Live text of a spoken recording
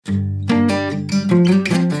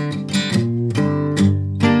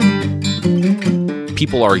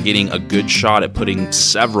people are getting a good shot at putting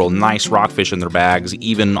several nice rockfish in their bags,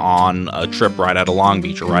 even on a trip right out of Long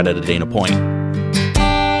Beach or right out of Dana Point.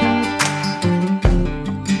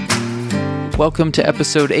 Welcome to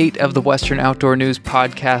episode 8 of the Western Outdoor News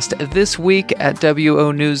podcast. This week at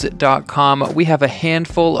WONews.com, we have a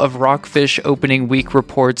handful of rockfish opening week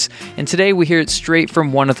reports, and today we hear it straight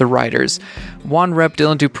from one of the writers. WON Rep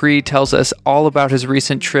Dylan Dupree tells us all about his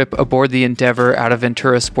recent trip aboard the Endeavor out of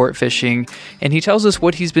Ventura Sport Fishing, and he tells us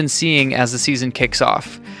what he's been seeing as the season kicks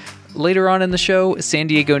off. Later on in the show, San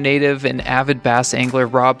Diego native and avid bass angler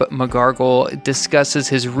Rob McGargle discusses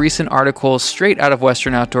his recent article straight out of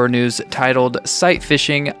Western Outdoor News titled Sight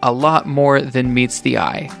Fishing, A Lot More Than Meets the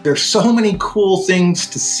Eye. There's so many cool things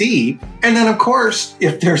to see. And then, of course,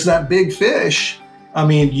 if there's that big fish,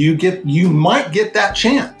 you might get that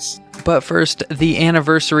chance. But first, the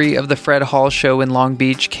anniversary of the Fred Hall Show in Long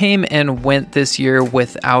Beach came and went this year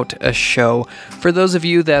without a show. For those of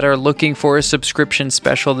you that are looking for a subscription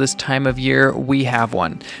special this time of year, we have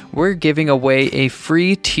one. We're giving away a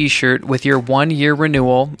free t-shirt with your 1-year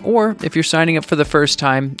renewal, or if you're signing up for the first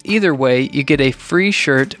time, either way, you get a free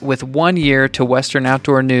shirt with 1 year to Western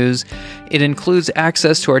Outdoor News. It includes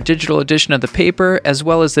access to our digital edition of the paper, as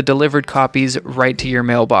well as the delivered copies right to your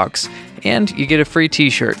mailbox. And you get a free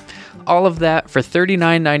t-shirt. All of that for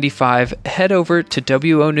 $39.95. Head over to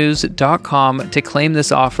WONews.com to claim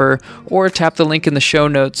this offer or tap the link in the show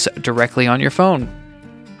notes directly on your phone.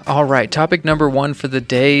 All right, topic number 1 for the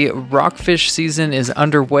day. Rockfish season is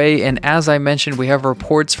underway, and as I mentioned, we have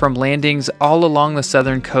reports from landings all along the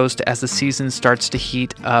southern coast as the season starts to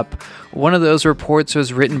heat up. One of those reports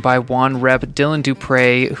was written by WON Rep Dylan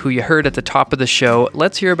Dupree, who you heard at the top of the show.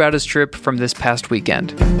 Let's hear about his trip from this past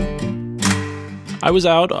weekend. I was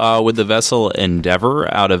out with the vessel Endeavor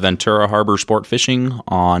out of Ventura Harbor Sport Fishing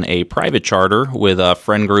on a private charter with a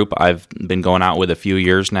friend group I've been going out with a few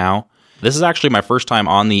years now. This is actually my first time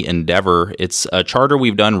on the Endeavor. It's a charter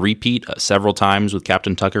we've done repeat several times with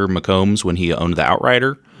Captain Tucker McCombs when he owned the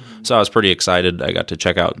Outrider. So I was pretty excited. I got to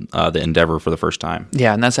check out the Endeavor for the first time.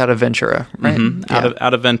 Yeah, and that's out of Ventura, right? Mm-hmm. Yeah.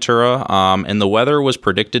 Out of Ventura. And the weather was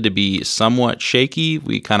predicted to be somewhat shaky.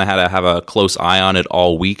 We kind of had to have a close eye on it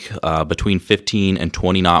all week, between 15 and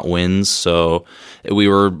 20 knot winds. So we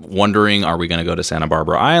were wondering, are we going to go to Santa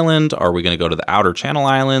Barbara Island? Are we going to go to the Outer Channel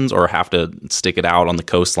Islands? Or have to stick it out on the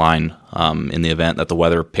coastline in the event that the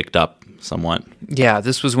weather picked up somewhat? Yeah,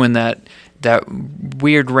 this was when that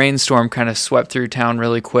weird rainstorm kind of swept through town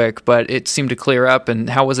really quick, but it seemed to clear up. And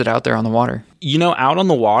how was it out there on the water? You know, out on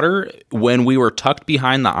the water, when we were tucked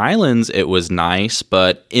behind the islands, it was nice,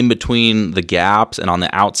 but in between the gaps and on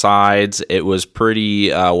the outsides, it was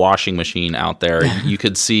pretty washing machine out there. You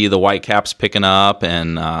could see the whitecaps picking up,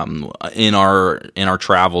 and in our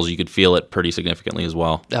travels, you could feel it pretty significantly as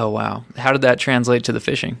well. Oh, wow. How did that translate to the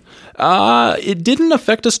fishing? It didn't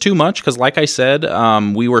affect us too much because, like I said,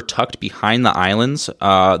 we were tucked behind the islands.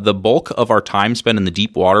 The bulk of our time spent in the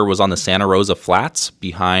deep water was on the Santa Rosa Flats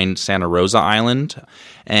behind Santa Rosa Island.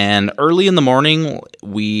 And early in the morning,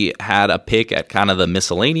 we had a pick at kind of the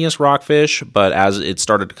miscellaneous rockfish, but as it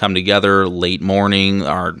started to come together late morning,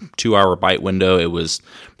 our 2-hour bite window, it was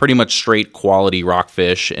pretty much straight quality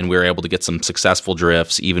rockfish, and we were able to get some successful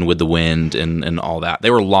drifts, even with the wind and all that.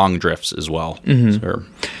 They were long drifts as well. Mm-hmm.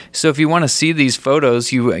 So if you want to see these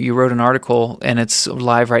photos, you wrote an article, and it's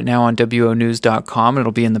live right now on WONews.com.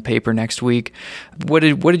 It'll be in the paper next week. What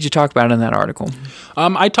did you talk about in that article?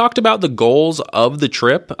 I talked about the goals of the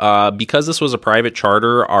trip. Because this was a private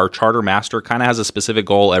charter, our charter master kind of has a specific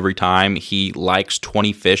goal every time. He likes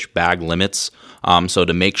 20 fish bag limits. So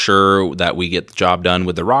to make sure that we get the job done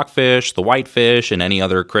with the rockfish, the whitefish, and any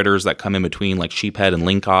other critters that come in between, like sheephead and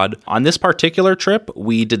lingcod. On this particular trip,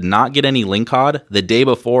 we did not get any lingcod. The day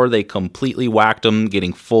before, they completely whacked them,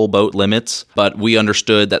 getting full boat limits. But we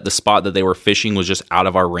understood that the spot that they were fishing was just out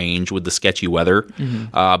of our range with the sketchy weather.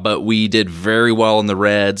 Mm-hmm. But we did very well in the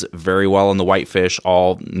reds, very well in the whitefish,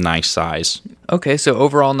 all nice size. Okay, so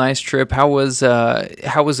overall nice trip. How was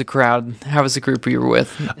the crowd? How was the group you were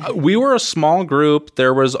with? We were a small group.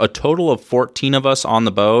 There was a total of 14 of us on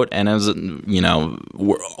the boat, and as you know,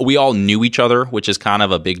 we all knew each other, which is kind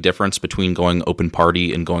of a big difference between going open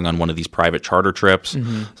party and going on one of these private charter trips.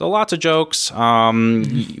 Mm-hmm. So lots of jokes,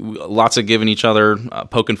 lots of giving each other,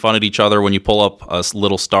 poking fun at each other when you pull up a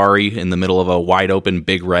little starry in the middle of a wide open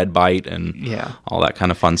big red bite, and all that kind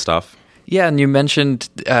of fun stuff. Yeah, and you mentioned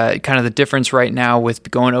kind of the difference right now with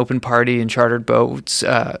going open party and chartered boats.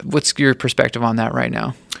 What's your perspective on that right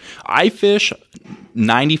now? I fish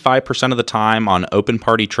 95% of the time on open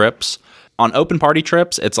party trips. On open party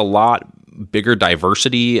trips, it's a lot bigger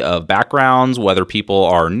diversity of backgrounds, whether people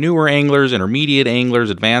are newer anglers, intermediate anglers,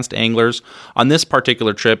 advanced anglers. On this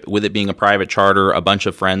particular trip, with it being a private charter, a bunch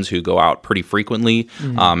of friends who go out pretty frequently,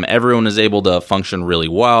 everyone was able to function really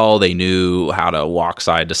well. They knew how to walk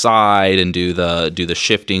side to side and do the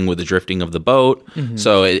shifting with the drifting of the boat.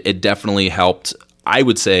 So it definitely helped, I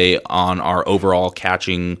would say, on our overall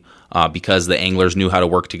catching, because the anglers knew how to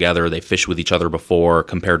work together. They fished with each other before,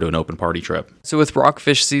 compared to an open party trip. So with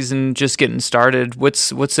rockfish season just getting started, what's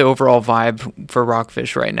the overall vibe for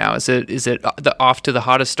rockfish right now? Is it the off to the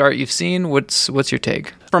hottest start you've seen? What's your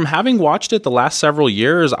take? From having watched it the last several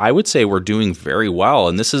years, I would say we're doing very well.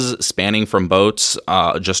 And this is spanning from boats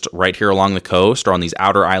just right here along the coast or on these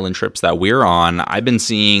outer island trips that we're on. I've been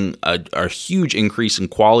seeing a huge increase in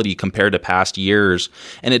quality compared to past years.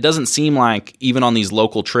 And it doesn't seem like, even on these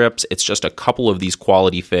local trips, it's just a couple of these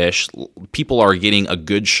quality fish. People are getting a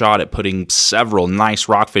good shot at putting several nice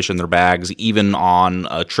rockfish in their bags, even on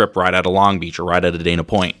a trip right out of Long Beach or right out of Dana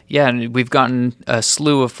Point. Yeah, and we've gotten a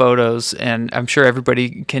slew of photos, and I'm sure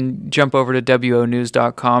everybody can jump over to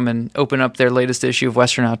wonews.com and open up their latest issue of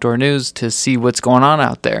Western Outdoor News to see what's going on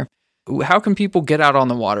out there. How can people get out on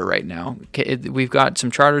the water right now? We've got some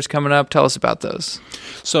charters coming up. Tell us about those.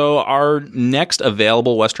 So our next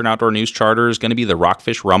available Western Outdoor News charter is going to be the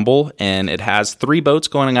Rockfish Rumble, and it has 3 boats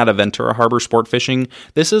going out of Ventura Harbor Sport Fishing.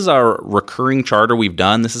 This is our recurring charter we've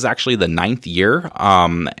done. This is actually the 9th year,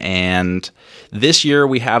 and this year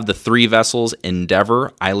we have the 3 vessels,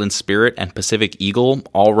 Endeavor, Island Spirit, and Pacific Eagle,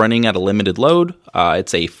 all running at a limited load.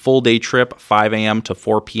 It's a full day trip, 5 a.m. to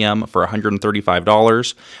 4 p.m. for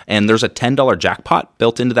 $135, and there's a $10 jackpot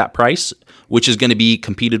built into that price, which is going to be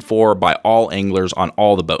competed for by all anglers on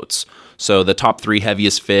all the boats. So the top 3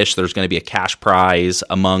 heaviest fish, there's going to be a cash prize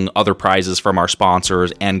among other prizes from our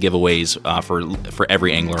sponsors and giveaways for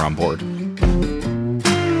every angler on board.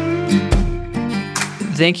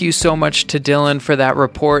 Thank you so much to Dylan for that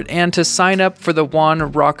report. And to sign up for the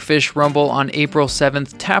Juan Rockfish Rumble on April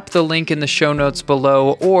 7th, tap the link in the show notes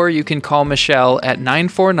below, or you can call Michelle at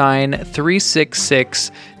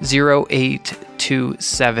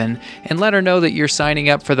 949-366-0827 and let her know that you're signing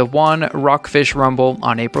up for the Juan Rockfish Rumble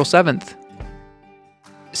on April 7th.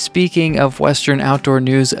 Speaking of Western Outdoor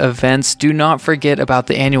News events, do not forget about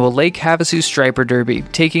the annual Lake Havasu Striper Derby,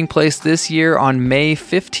 taking place this year on May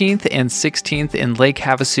 15th and 16th in Lake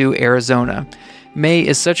Havasu, Arizona. May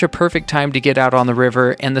is such a perfect time to get out on the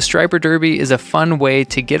river, and the Striper Derby is a fun way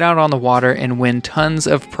to get out on the water and win tons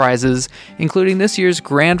of prizes, including this year's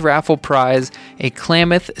grand raffle prize, a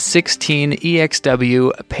Klamath 16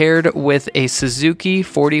 EXW paired with a Suzuki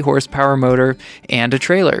 40 horsepower motor and a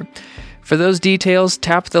trailer. For those details,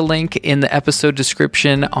 tap the link in the episode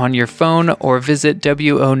description on your phone or visit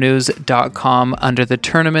wonews.com under the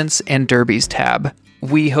Tournaments and Derbies tab.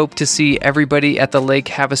 We hope to see everybody at the Lake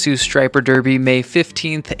Havasu Striper Derby May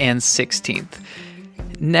 15th and 16th.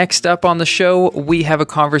 Next up on the show, we have a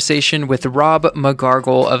conversation with Rob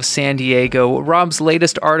McGargle of San Diego. Rob's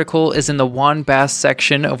latest article is in the WAN Bass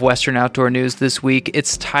section of Western Outdoor News this week.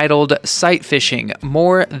 It's titled Sight Fishing,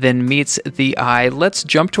 More Than Meets the Eye. Let's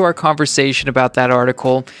jump to our conversation about that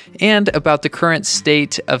article and about the current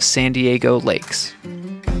state of San Diego lakes.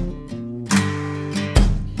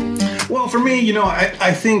 Well, for me,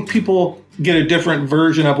 I think people get a different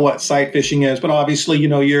version of what sight fishing is, but obviously,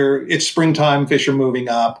 it's springtime, fish are moving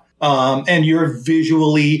up, and you're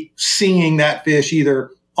visually seeing that fish either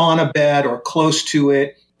on a bed or close to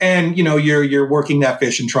it, and you're working that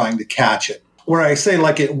fish and trying to catch it. Where I say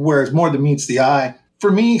where it's more than meets the eye.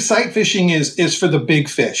 For me, sight fishing is for the big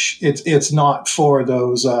fish. It's not for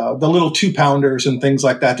those the little 2-pounders and things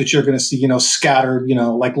like that you're going to see scattered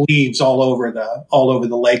like leaves all over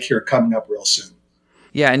the lake here coming up real soon.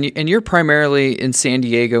 Yeah, and you're primarily in San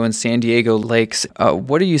Diego and San Diego lakes.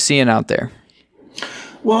 What are you seeing out there?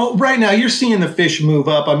 Well, right now you're seeing the fish move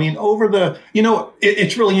up. I mean, over the,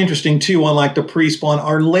 it's really interesting too, on like the pre-spawn,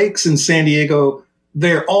 our lakes in San Diego,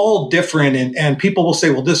 they're all different. And people will say,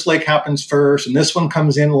 well, this lake happens first and this one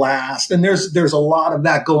comes in last. And there's a lot of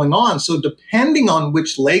that going on. So depending on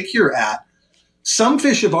which lake you're at, some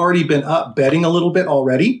fish have already been up bedding a little bit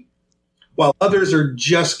already, while others are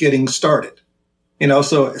just getting started.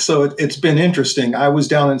 So it's been interesting. I was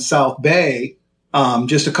down in South Bay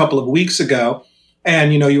just a couple of weeks ago,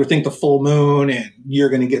 and you would think the full moon and you're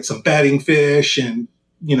going to get some bedding fish and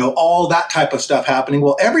all that type of stuff happening.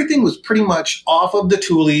 Well, everything was pretty much off of the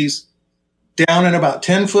tulies, down in about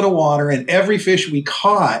 10 foot of water, and every fish we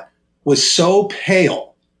caught was so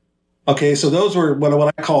pale. Okay, so those were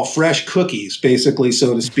what I call fresh cookies, basically,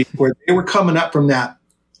 so to speak, where they were coming up from that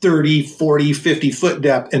 30, 40, 50-foot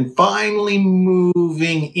depth and finally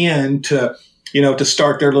moving in to, to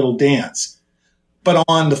start their little dance. But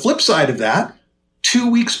on the flip side of that, 2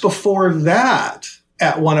 weeks before that,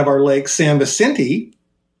 at one of our lakes, San Vicente,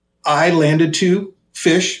 I landed 2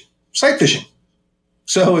 fish sight fishing.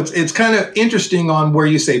 So it's kind of interesting on where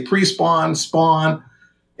you say pre-spawn, spawn.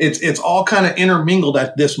 It's all kind of intermingled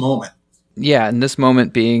at this moment. Yeah, and this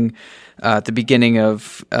moment being the beginning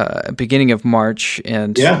of March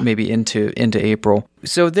and maybe into April.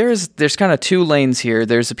 So there's kind of 2 lanes here.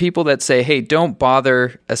 There's the people that say, "Hey, don't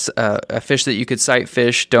bother a fish that you could sight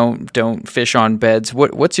fish. Don't fish on beds."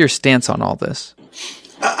 What's your stance on all this?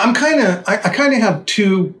 I kind of have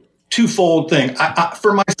twofold thing.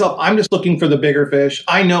 For myself, I'm just looking for the bigger fish.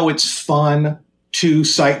 I know it's fun to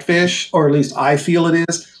sight fish, or at least I feel it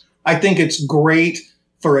is. I think it's great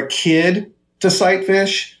for a kid to sight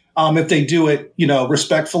fish if they do it,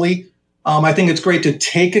 respectfully. I think it's great to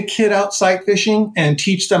take a kid out sight fishing and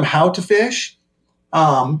teach them how to fish.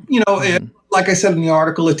 Like I said in the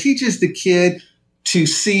article, it teaches the kid to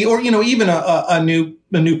see, or even a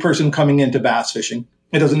new person coming into bass fishing.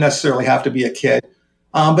 It doesn't necessarily have to be a kid,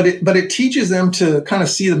 but it teaches them to kind of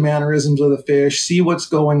see the mannerisms of the fish, see what's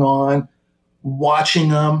going on, watching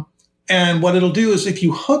them. And what it'll do is, if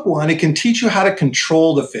you hook one, it can teach you how to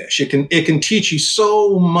control the fish. It can teach you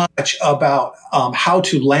so much about how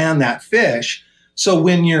to land that fish. So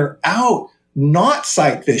when you're out not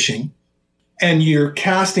sight fishing and you're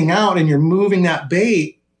casting out and you're moving that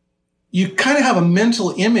bait, you kind of have a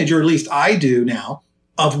mental image, or at least I do now,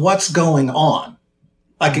 of what's going on.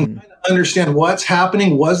 I can kind of understand what's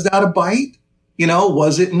happening. Was that a bite?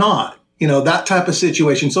 Was it not? That type of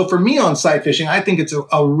situation. So for me on sight fishing, I think it's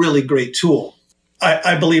a really great tool.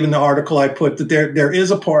 I believe in the article I put that there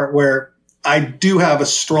is a part where I do have a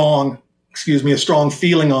strong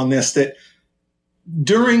feeling on this, that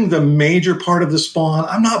during the major part of the spawn,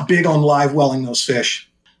 I'm not big on live welling those fish.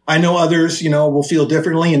 I know others, will feel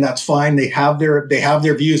differently, and that's fine. They have their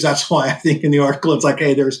views. That's why I think in the article it's like,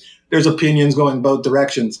 hey, there's opinions going both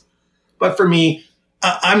directions. But for me,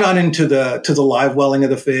 I'm not into the live welling of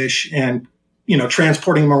the fish and,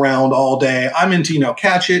 transporting them around all day. I'm into,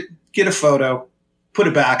 catch it, get a photo, put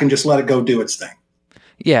it back, and just let it go do its thing.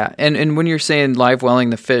 Yeah, and when you're saying live welling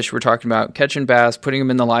the fish, we're talking about catching bass, putting them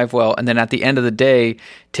in the live well, and then at the end of the day,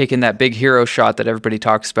 taking that big hero shot that everybody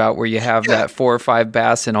talks about, where you have that 4 or 5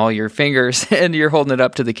 bass in all your fingers and you're holding it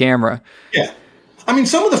up to the camera. Yeah. I mean,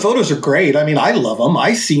 some of the photos are great. I mean, I love them.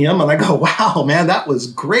 I see them and I go, wow, man, that was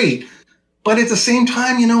great. But at the same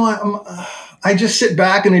time, I just sit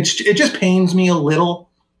back and it just pains me a little,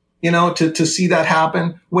 to see that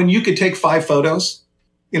happen when you could take 5 photos.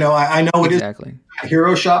 I know it exactly. Is a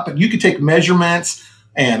hero shot, but you could take measurements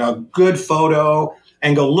and a good photo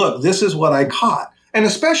and go, look, this is what I caught. And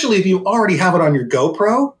especially if you already have it on your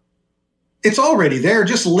GoPro, it's already there.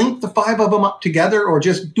 Just link the 5 of them up together, or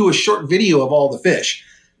just do a short video of all the fish.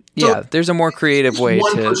 So there's a more creative way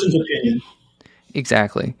one person's opinion.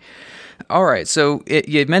 Exactly. All right, so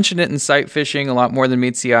you mentioned it in sight fishing a lot more than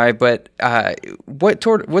meets the eye, but what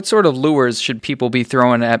sort of lures should people be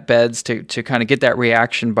throwing at beds to kind of get that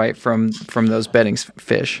reaction bite from those bedding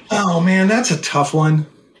fish? Oh man, that's a tough one.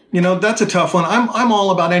 That's a tough one. I'm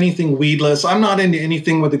all about anything weedless. I'm not into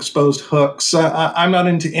anything with exposed hooks. I'm not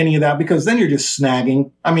into any of that, because then you're just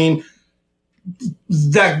snagging. I mean,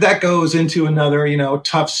 that goes into another,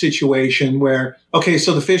 tough situation where, okay,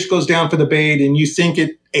 so the fish goes down for the bait and you think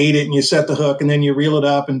it ate it and you set the hook and then you reel it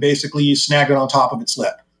up and basically you snag it on top of its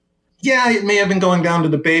lip. Yeah, it may have been going down to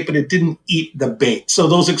the bait, but it didn't eat the bait. So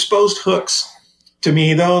those exposed hooks, to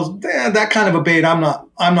me, that kind of a bait, I'm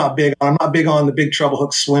not big on. I'm not big on the Big Trouble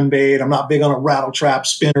Hook swim bait. I'm not big on a rattle trap,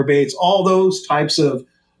 spinner baits, all those types of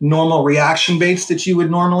normal reaction baits that you would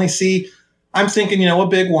normally see. I'm thinking, a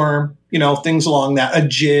big worm, things along that, a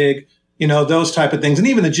jig, those type of things. And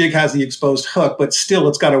even the jig has the exposed hook, but still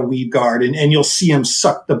it's got a weed guard and you'll see him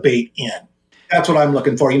suck the bait in. That's what I'm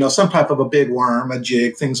looking for, some type of a big worm, a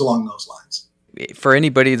jig, things along those lines. For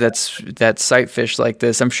anybody that's sight fish like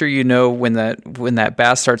this, I'm sure when that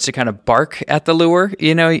bass starts to kind of bark at the lure,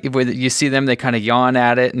 you see them, they kind of yawn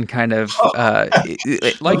at it and kind of,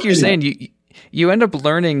 like you're saying, you end up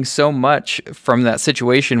learning so much from that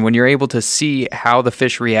situation when you're able to see how the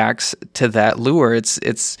fish reacts to that lure.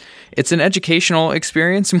 It's an educational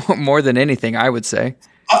experience more than anything, I would say.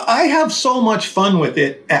 I have so much fun with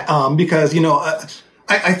it because,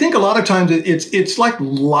 I think a lot of times it's like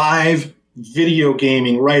live video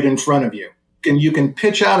gaming right in front of you. And you can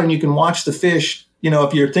pitch out and you can watch the fish,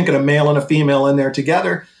 if you're thinking a male and a female in there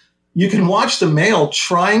together. you can watch the male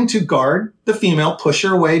trying to guard the female, push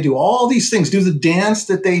her away, do all these things, do the dance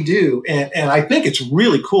that they do. And I think it's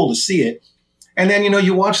really cool to see it. And then,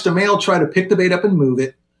 you watch the male try to pick the bait up and move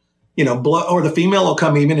it, blow, or the female will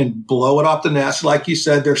come even and blow it off the nest. Like you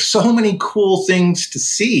said, there's so many cool things to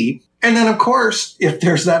see. And then, of course, if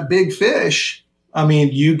there's that big fish, I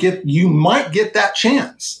mean, you might get that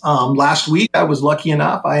chance. Last week, I was lucky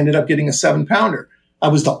enough. I ended up getting a 7-pounder. I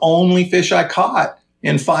was the only fish I caught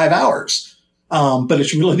in 5 hours. But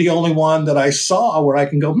it's really the only one that I saw where I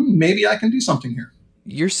can go, maybe I can do something here.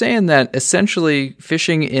 You're saying that essentially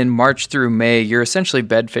fishing in March through May, you're essentially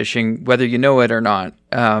bed fishing, whether you know it or not.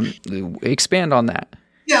 Expand on that.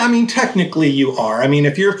 Yeah, I mean, technically you are. I mean,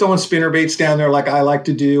 if you're throwing spinner baits down there like I like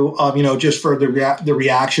to do, just for the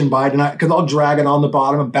reaction bite, and because I'll drag it on the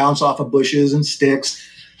bottom and bounce off of bushes and sticks.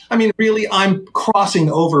 I mean, really, I'm crossing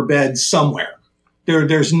over bed somewhere.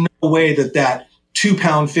 There's no way that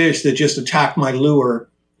 2-pound fish that just attacked my lure,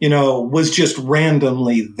 was just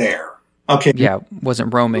randomly there. Okay. Yeah,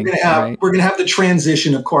 wasn't roaming. We're going to have the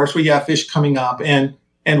transition, of course, where you have fish coming up and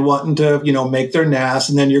wanting to, make their nest.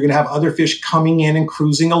 And then you're going to have other fish coming in and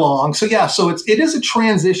cruising along. So, yeah, so it is a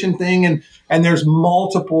transition thing. And there's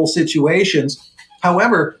multiple situations.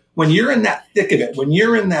 However, when you're in that thick of it, when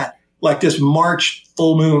you're in that, like this March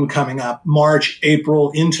full moon coming up, March,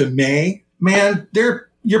 April into May, man,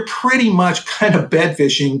 you're pretty much kind of bed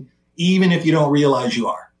fishing, even if you don't realize you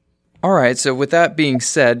are. All right. So with that being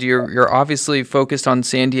said, you're obviously focused on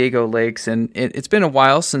San Diego lakes, and it's been a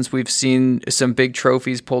while since we've seen some big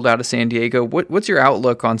trophies pulled out of San Diego. What's your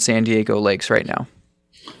outlook on San Diego lakes right now?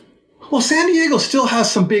 Well, San Diego still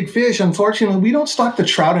has some big fish. Unfortunately, we don't stock the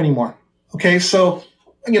trout anymore. Okay. So,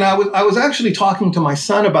 I was actually talking to my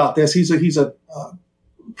son about this. He's a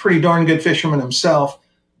pretty darn good fisherman himself.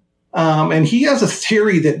 And he has a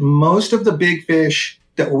theory that most of the big fish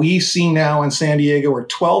that we see now in San Diego are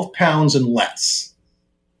 12 pounds and less.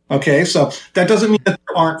 Okay, so that doesn't mean that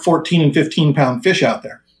there aren't 14 and 15-pound fish out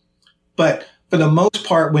there. But for the most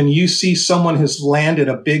part, when you see someone has landed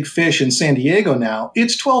a big fish in San Diego now,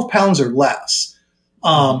 it's 12 pounds or less.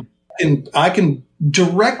 And I can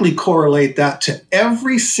directly correlate that to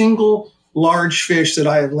every single large fish that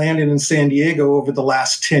I have landed in San Diego over the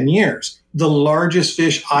last 10 years. The largest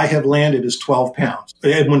fish I have landed is 12 pounds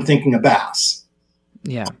when thinking of bass.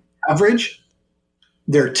 Yeah. Average,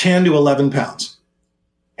 they're 10 to 11 pounds.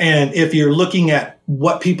 And if you're looking at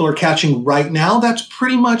what people are catching right now, that's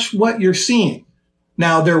pretty much what you're seeing.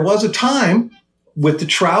 Now, there was a time with the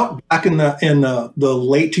trout back in the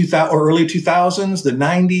late 2000 or early 2000s, the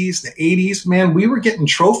 90s, the 80s, man, we were getting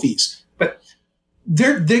trophies. But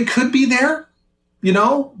they could be there,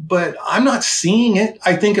 but I'm not seeing it.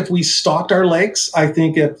 I think if we stocked our lakes, I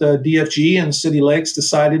think if the DFG and City Lakes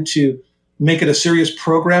decided to make it a serious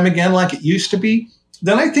program again like it used to be,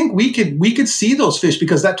 then I think we could see those fish,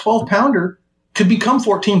 because that 12-pounder could become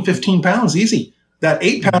 14, 15 pounds easy. That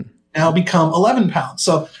 8-pound now become 11 pounds.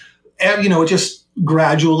 So, it just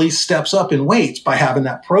gradually steps up in weight by having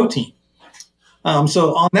that protein.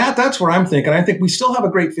 So on that's where I'm thinking. I think we still have a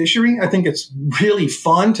great fishery. I think it's really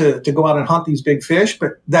fun to go out and hunt these big fish.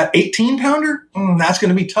 But that 18-pounder, that's going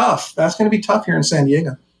to be tough. That's going to be tough here in San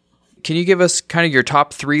Diego. Can you give us kind of your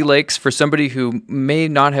top 3 lakes for somebody who may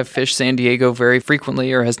not have fished San Diego very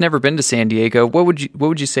frequently or has never been to San Diego? What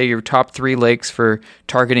would you say your top 3 lakes for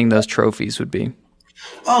targeting those trophies would be?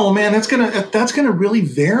 Oh man, that's gonna really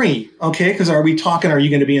vary. Okay, because are you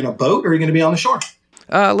going to be in a boat or are you going to be on the shore?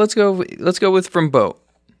 Let's go with from boat.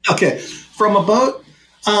 Okay, from a boat,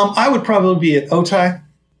 I would probably be at Otay.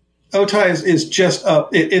 Otay is just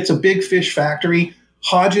it's a big fish factory.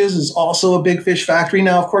 Hodges is also a big fish factory.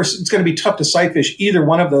 Now, of course, it's going to be tough to sight fish either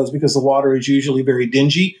one of those because the water is usually very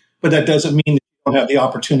dingy, but that doesn't mean that you don't have the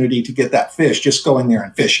opportunity to get that fish just going there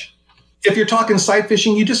and fishing. If you're talking sight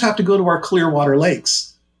fishing, you just have to go to our clear water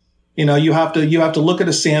lakes. You have to look at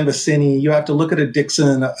a San Vicente, you have to look at a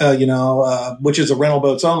Dixon, which is a rental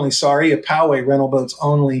boats only. Sorry, a Poway rental boats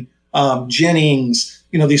only. Jennings,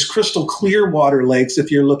 these crystal clear water lakes. If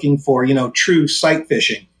you're looking for, true sight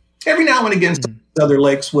fishing, every now and again, some other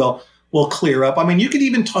lakes will clear up. I mean, you could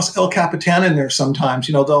even toss El Capitan in there sometimes.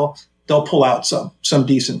 They'll pull out some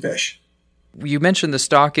decent fish. You mentioned the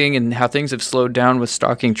stocking and how things have slowed down with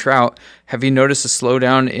stocking trout. Have you noticed a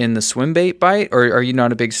slowdown in the swim bait bite, or are you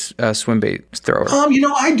not a big swim bait thrower?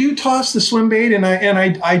 I do toss the swim bait, and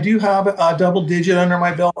I do have a double digit under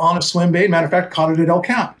my belt on a swim bait. Matter of fact, caught it at El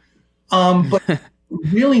Cap. But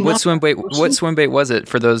really, what swim bait was it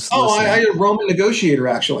for those? I had a Roman Negotiator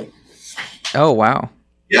actually. Oh wow!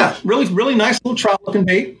 Yeah, really, really nice little trout looking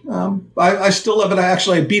bait. I still love it.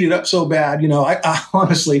 I beat it up so bad. I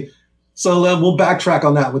honestly, So we'll backtrack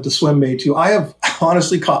on that with the swim bait too. I have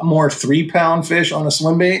honestly caught more 3-pound fish on a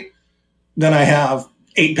swim bait than I have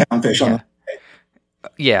 8-pound fish on a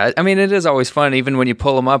Yeah, I mean, it is always fun, even when you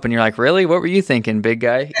pull them up and you're like, really? What were you thinking, big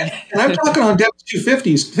guy? And I'm talking on depth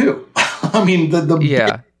 250s too. I mean, the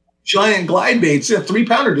big, giant glide baits, a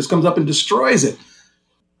 3-pounder just comes up and destroys it.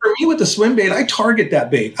 For me with the swim bait, I target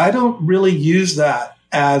that bait. I don't really use that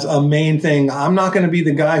as a main thing. I'm not going to be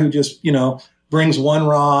the guy who just, brings one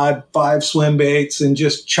rod, 5 swim baits, and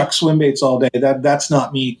just chuck swim baits all day. That's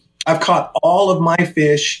not me. I've caught all of my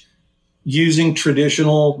fish using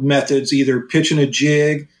traditional methods, either pitching a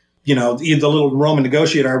jig, the little Roman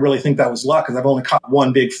negotiator. I really think that was luck because I've only caught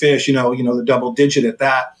one big fish, the double digit at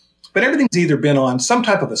that. But everything's either been on some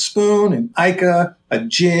type of a spoon, an Ica, a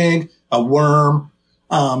jig, a worm,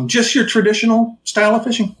 just your traditional style of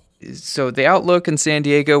fishing. So the outlook in San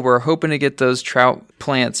Diego, we're hoping to get those trout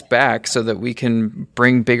plants back so that we can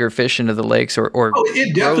bring bigger fish into the lakes or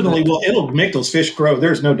it definitely will. It'll make those fish grow.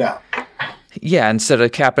 There's no doubt. Yeah, instead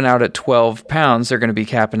of capping out at 12 pounds, they're going to be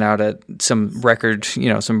capping out at some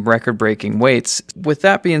record-breaking weights. With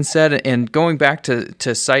that being said, and going back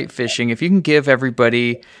to sight fishing, if you can give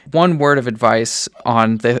everybody one word of advice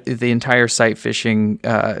on the entire sight fishing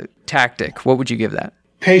tactic, what would you give that?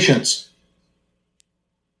 Patience.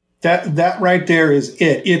 That right there is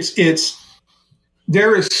it.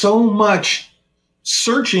 There is so much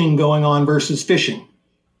searching going on versus fishing.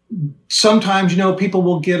 Sometimes, people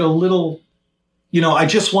will get a little, I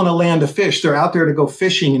just want to land a fish. They're out there to go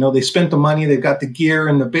fishing. They spent the money, they've got the gear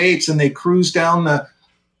and the baits, and they cruise down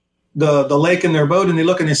the lake in their boat, and they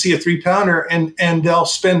look and they see a 3-pounder, and they'll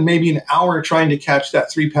spend maybe an hour trying to catch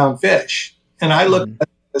that 3-pound fish. And I look at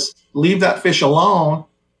this, leave that fish alone,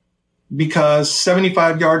 because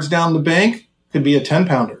 75 yards down the bank could be a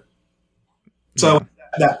 10-pounder. So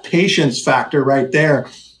that patience factor right there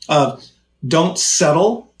of don't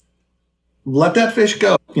settle, let that fish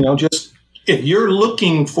go. Just if you're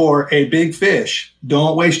looking for a big fish,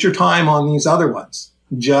 don't waste your time on these other ones.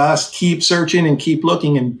 Just keep searching and keep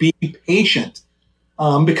looking and be patient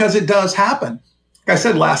because it does happen. Like I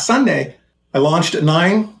said, last Sunday, I launched at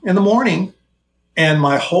 9 in the morning. And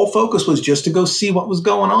my whole focus was just to go see what was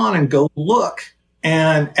going on and go look.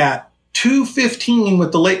 And at 2:15,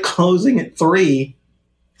 with the lake closing at 3,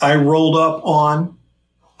 I rolled up on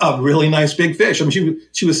a really nice big fish. I mean,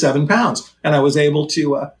 she was 7 pounds. And I was able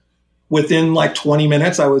to, within like 20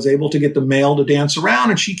 minutes, I was able to get the male to dance around.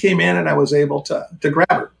 And she came in and I was able to grab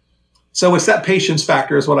her. So it's that patience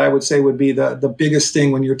factor is what I would say would be the biggest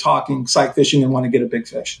thing when you're talking sight fishing and want to get a big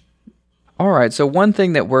fish. All right. So one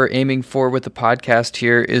thing that we're aiming for with the podcast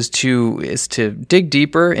here is to dig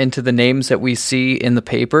deeper into the names that we see in the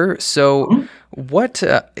paper. So what,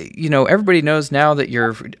 everybody knows now that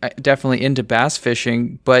you're definitely into bass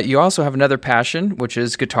fishing, but you also have another passion, which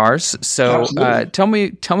is guitars. So tell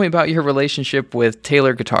me about your relationship with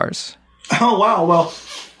Taylor Guitars. Oh, wow. Well,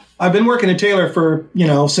 I've been working at Taylor for,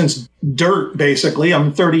 since dirt, basically. I'm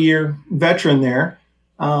a 30-year veteran there.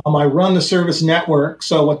 I run the service network.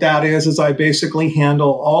 So what that is I basically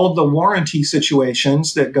handle all of the warranty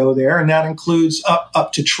situations that go there. And that includes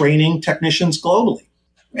up to training technicians globally.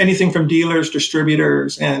 Anything from dealers,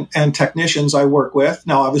 distributors, and technicians I work with.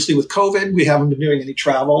 Now, obviously with COVID, we haven't been doing any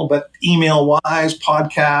travel, but email-wise,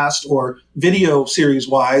 podcast, or video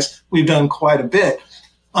series-wise, we've done quite a bit.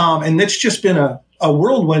 And it's just been a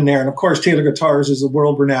whirlwind there. And of course, Taylor Guitars is a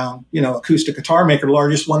world-renowned, acoustic guitar maker,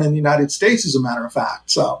 largest one in the United States, as a matter of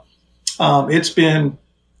fact. So it's been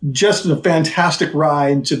just a fantastic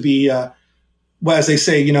ride to be, as they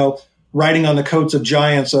say, riding on the coats of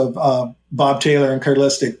giants of Bob Taylor and Kurt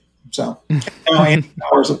Lustig. So Andy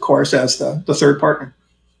Powers, of course, as the third partner.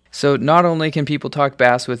 So not only can people talk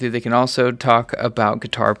bass with you, they can also talk about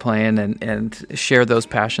guitar playing and share those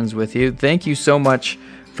passions with you. Thank you so much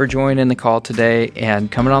for joining the call today and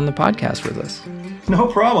coming on the podcast with us. No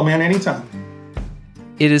problem, man. Anytime.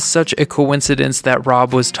 It is such a coincidence that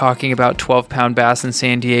Rob was talking about 12-pound bass in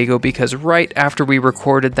San Diego because right after we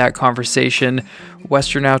recorded that conversation,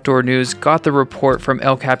 Western Outdoor News got the report from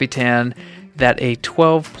El Capitan that a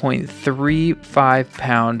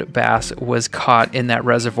 12.35-pound bass was caught in that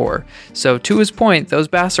reservoir. So to his point, those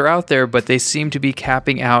bass are out there, but they seem to be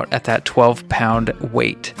capping out at that 12-pound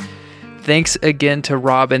weight. Thanks again to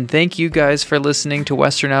Rob, and thank you guys for listening to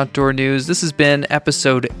Western Outdoor News. This has been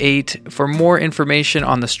episode 8. For more information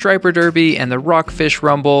on the Striper Derby and the Rockfish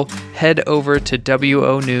Rumble, head over to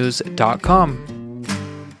WONews.com.